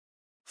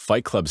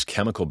Fight Club's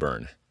chemical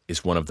burn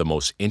is one of the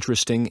most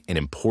interesting and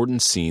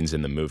important scenes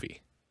in the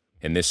movie,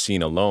 and this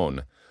scene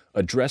alone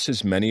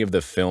addresses many of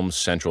the film's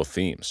central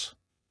themes.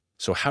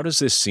 So how does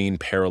this scene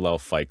parallel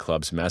Fight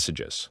Club's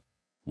messages?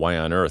 Why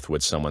on earth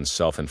would someone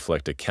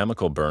self-inflict a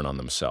chemical burn on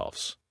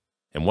themselves?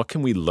 And what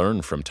can we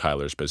learn from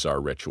Tyler's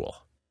bizarre ritual?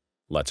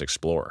 Let's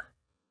explore.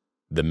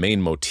 The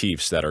main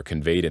motifs that are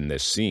conveyed in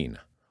this scene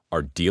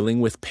are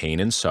dealing with pain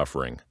and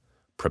suffering,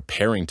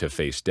 preparing to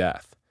face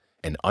death,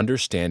 and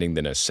understanding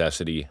the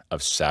necessity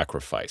of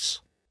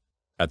sacrifice.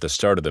 At the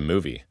start of the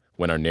movie,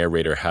 when our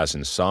narrator has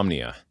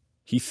insomnia,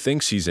 he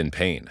thinks he's in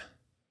pain.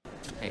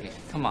 Hey,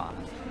 come on,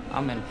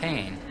 I'm in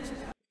pain.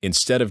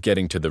 Instead of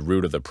getting to the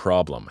root of the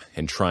problem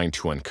and trying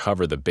to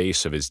uncover the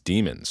base of his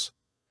demons,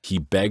 he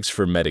begs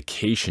for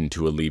medication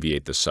to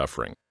alleviate the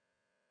suffering.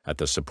 At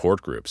the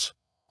support groups,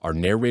 our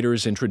narrator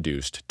is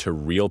introduced to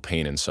real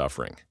pain and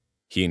suffering.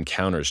 He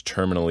encounters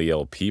terminally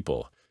ill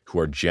people who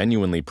are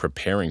genuinely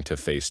preparing to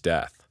face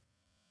death.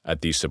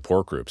 At these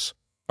support groups,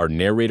 our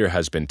narrator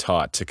has been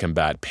taught to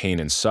combat pain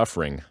and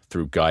suffering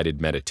through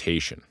guided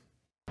meditation.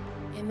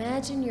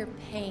 Imagine your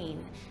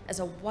pain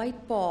as a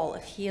white ball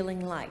of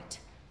healing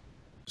light.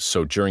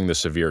 So during the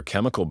severe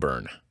chemical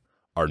burn,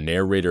 our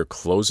narrator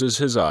closes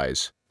his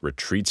eyes,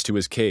 retreats to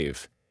his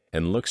cave,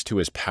 and looks to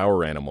his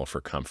power animal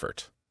for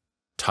comfort.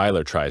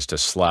 Tyler tries to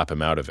slap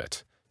him out of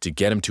it, to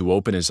get him to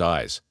open his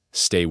eyes,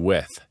 stay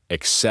with,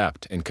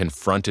 accept, and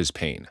confront his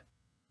pain.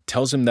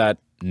 Tells him that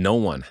no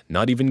one,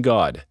 not even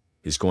God,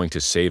 is going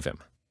to save him,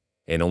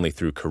 and only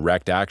through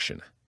correct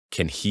action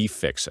can he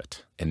fix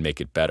it and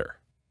make it better.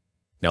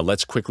 Now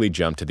let's quickly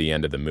jump to the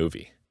end of the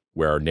movie,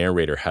 where our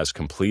narrator has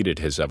completed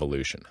his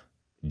evolution.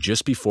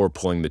 Just before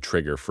pulling the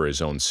trigger for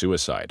his own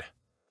suicide,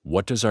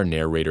 what does our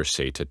narrator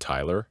say to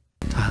Tyler?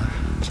 Tyler,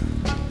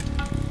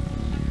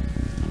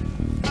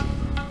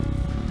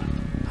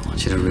 I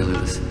want you to really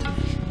listen to me.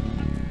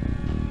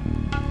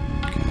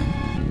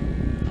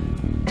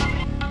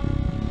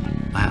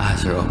 My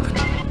eyes are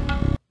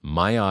open.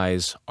 My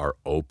eyes are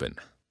open.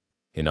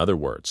 In other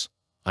words,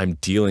 I'm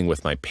dealing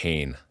with my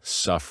pain,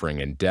 suffering,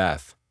 and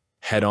death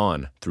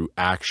head-on through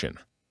action,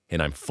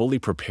 and I'm fully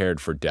prepared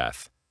for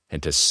death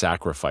and to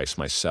sacrifice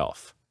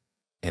myself.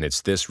 And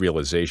it's this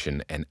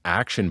realization and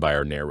action by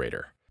our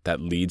narrator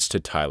that leads to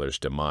Tyler's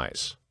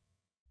demise.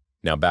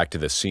 Now back to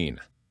the scene.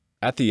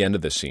 At the end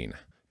of the scene,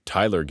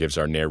 Tyler gives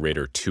our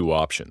narrator two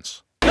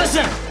options.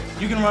 Listen!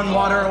 You can run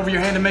water over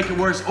your hand to make it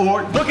worse,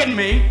 or look at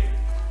me!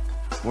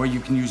 Or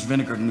you can use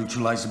vinegar to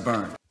neutralize the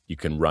burn. You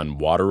can run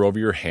water over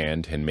your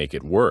hand and make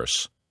it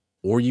worse,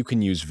 or you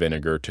can use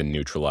vinegar to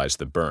neutralize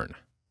the burn.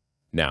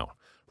 Now,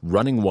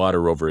 running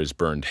water over his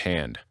burned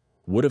hand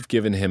would have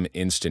given him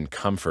instant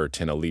comfort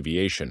and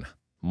alleviation,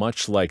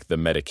 much like the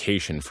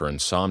medication for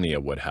insomnia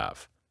would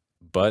have.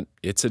 But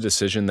it's a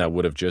decision that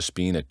would have just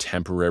been a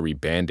temporary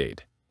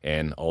band-aid,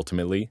 and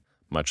ultimately,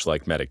 much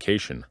like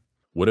medication,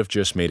 would have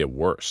just made it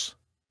worse.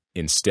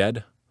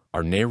 Instead,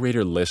 our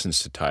narrator listens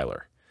to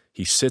Tyler.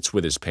 He sits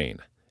with his pain,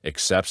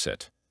 accepts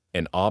it,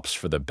 and opts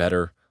for the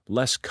better,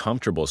 less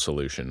comfortable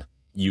solution,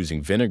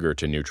 using vinegar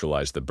to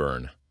neutralize the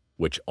burn,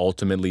 which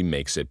ultimately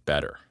makes it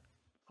better.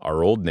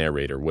 Our old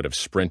narrator would have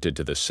sprinted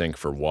to the sink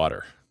for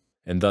water,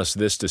 and thus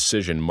this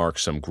decision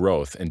marks some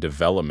growth and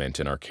development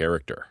in our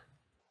character.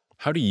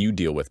 How do you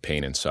deal with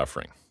pain and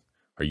suffering?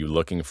 Are you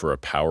looking for a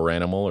power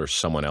animal or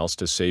someone else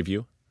to save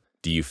you?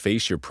 Do you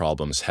face your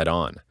problems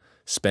head-on,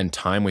 spend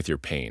time with your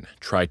pain,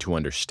 try to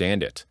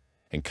understand it,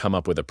 and come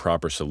up with a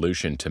proper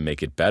solution to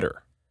make it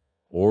better?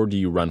 Or do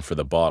you run for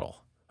the bottle,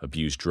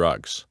 abuse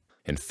drugs,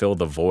 and fill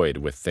the void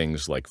with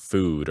things like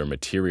food or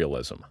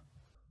materialism?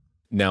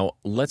 Now,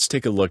 let's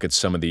take a look at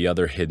some of the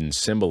other hidden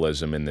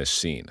symbolism in this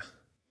scene.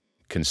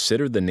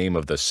 Consider the name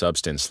of the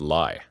substance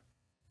lie.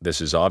 This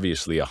is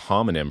obviously a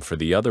homonym for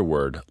the other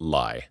word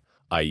lie,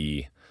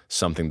 i.e.,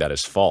 something that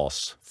is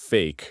false,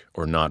 fake,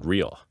 or not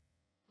real.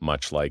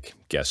 Much like,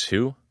 guess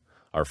who?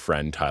 Our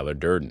friend Tyler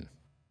Durden.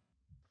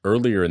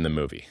 Earlier in the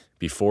movie,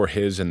 before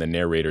his and the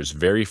narrator's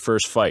very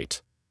first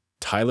fight,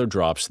 Tyler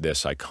drops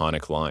this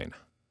iconic line.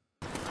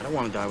 I don't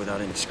want to die without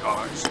any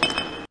scars.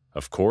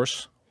 Of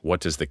course, what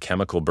does the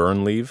chemical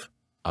burn leave?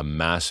 A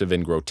massive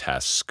and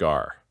grotesque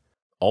scar.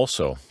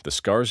 Also, the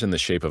scar's in the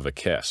shape of a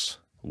kiss.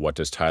 What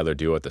does Tyler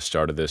do at the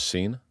start of this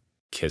scene?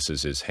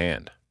 Kisses his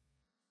hand.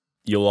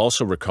 You'll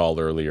also recall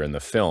earlier in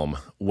the film,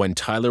 when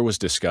Tyler was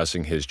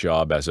discussing his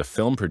job as a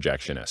film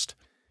projectionist,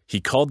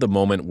 he called the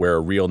moment where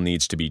a reel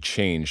needs to be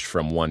changed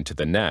from one to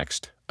the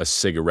next a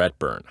cigarette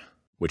burn,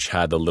 which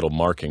had the little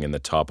marking in the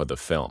top of the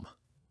film.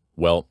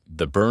 Well,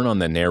 the burn on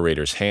the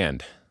narrator's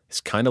hand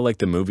is kind of like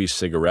the movie's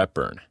cigarette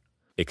burn,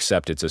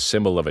 except it's a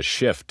symbol of a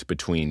shift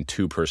between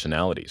two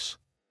personalities,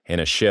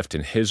 and a shift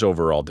in his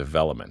overall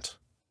development.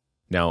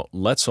 Now,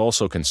 let's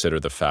also consider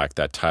the fact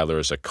that Tyler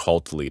is a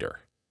cult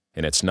leader,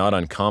 and it's not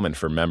uncommon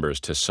for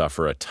members to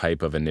suffer a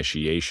type of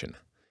initiation,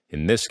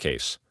 in this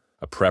case,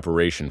 a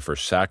preparation for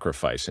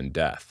sacrifice and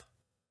death.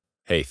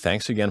 Hey,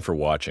 thanks again for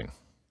watching.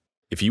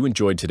 If you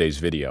enjoyed today's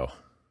video,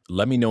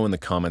 let me know in the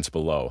comments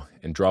below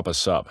and drop a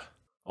sub.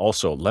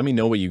 Also, let me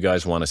know what you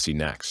guys want to see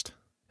next,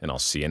 and I'll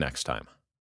see you next time.